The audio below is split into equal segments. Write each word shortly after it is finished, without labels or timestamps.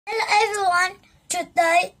everyone,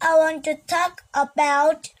 today I want to talk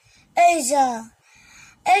about Asia.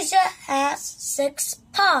 Asia has 6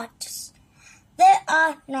 parts. They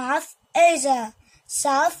are North Asia,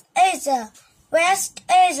 South Asia, West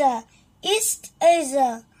Asia, East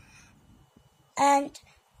Asia, and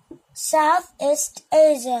Southeast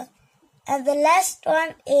Asia. And the last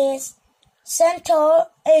one is Central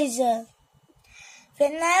Asia.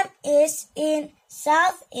 Vietnam is in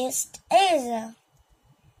Southeast Asia.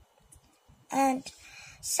 And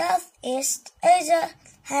Southeast Asia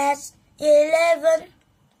has 11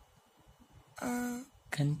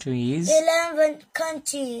 countries.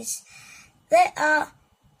 They are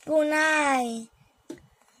Brunei,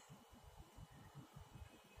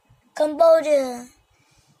 Cambodia,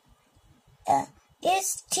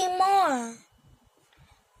 East Timor,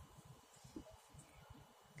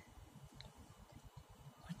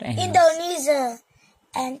 Indonesia,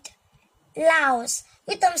 and Laos.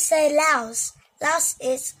 We don't say Laos. Laos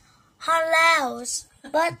is Laos,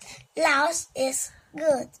 but Laos is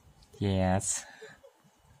good. Yes.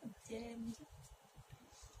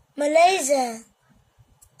 Malaysia.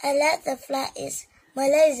 I like the flag is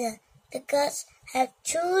Malaysia because have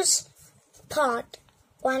 2 part.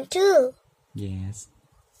 1, 2. Yes.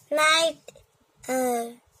 Night.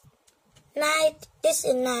 This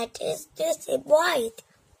is night. This is white.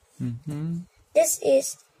 This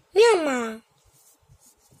is Myanmar.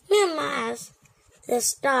 Myanmar has the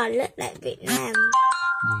star look like Vietnam.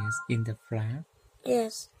 Yes, in the flag.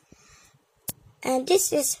 Yes. And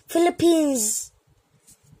this is Philippines.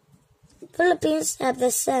 Philippines have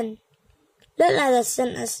the sun. Look like the sun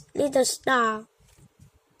as little star.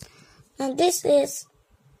 And this is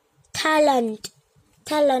Thailand.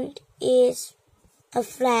 Thailand is a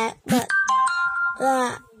flag, but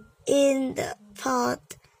in the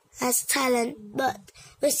part as Thailand, but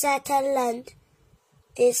we say Thailand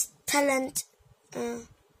is Thailand,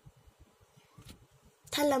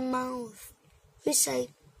 Thailand mouth. We say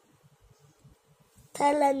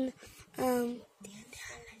Thailand,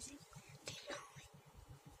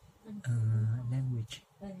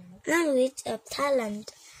 language of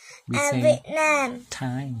Thailand. We and say Vietnam.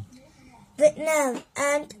 Thai. Vietnam.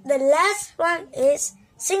 And the last one is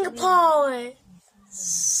Singapore.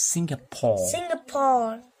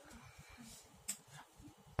 Singapore.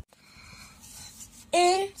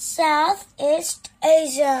 In Southeast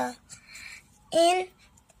Asia, in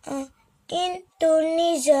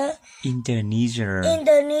Indonesia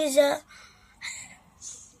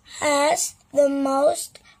has the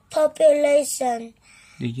most population.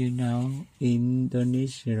 Do you know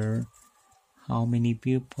Indonesia how many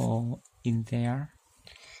people in there?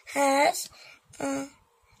 Has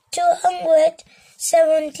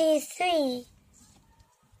 273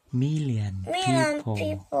 million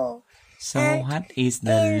people. So and what is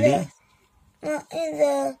the list?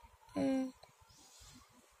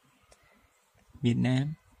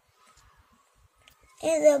 Vietnam?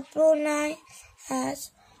 In the Brunei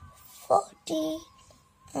has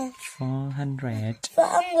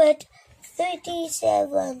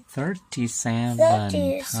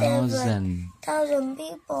 437,000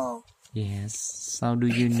 people. Yes. So do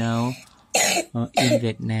you know in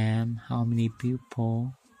Vietnam how many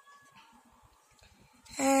people?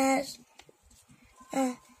 Has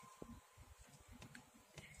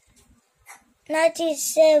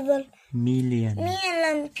 97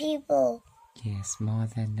 million people. Yes, more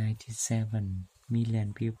than 97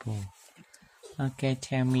 million people. Okay,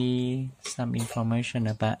 tell me some information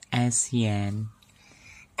about ASEAN.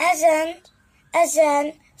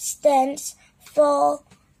 ASEAN stands for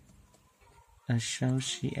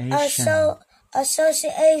Association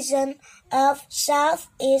of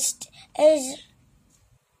Southeast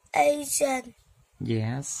Asian.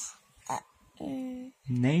 Yes.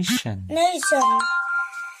 Nation.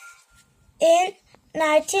 In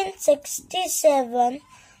 1967,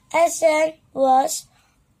 ASEAN was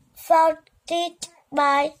founded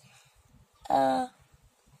by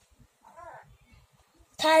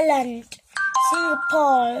Thailand,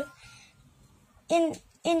 Singapore,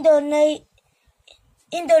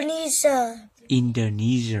 Indonesia,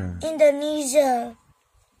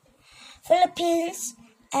 Philippines,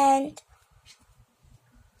 and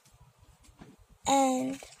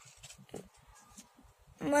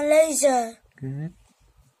Malaysia. Good.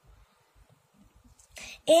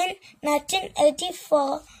 In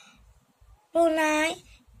 1984, Brunei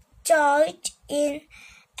joined in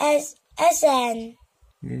as ASEAN.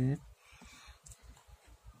 Good.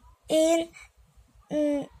 In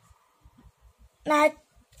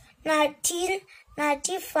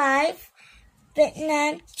 1995,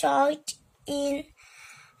 Vietnam joined in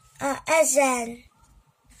ASEAN.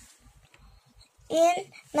 In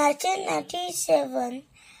 1997,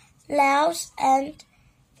 Laos and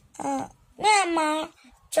Myanmar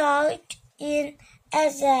joined in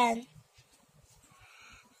ASEAN.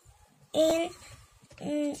 In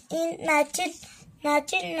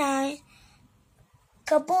 1999,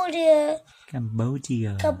 Cambodia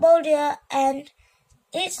and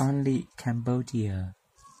its Only Cambodia.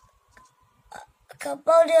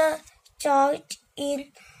 Cambodia joined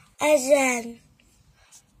in ASEAN.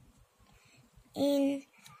 In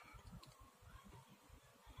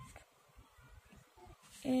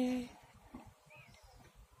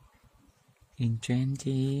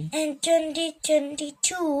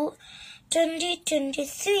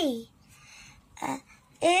 2023,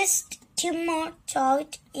 East Timor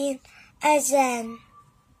joined in ASEAN.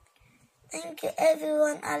 Thank you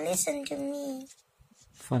everyone. Listen to me.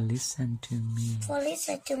 For listen to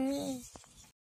me.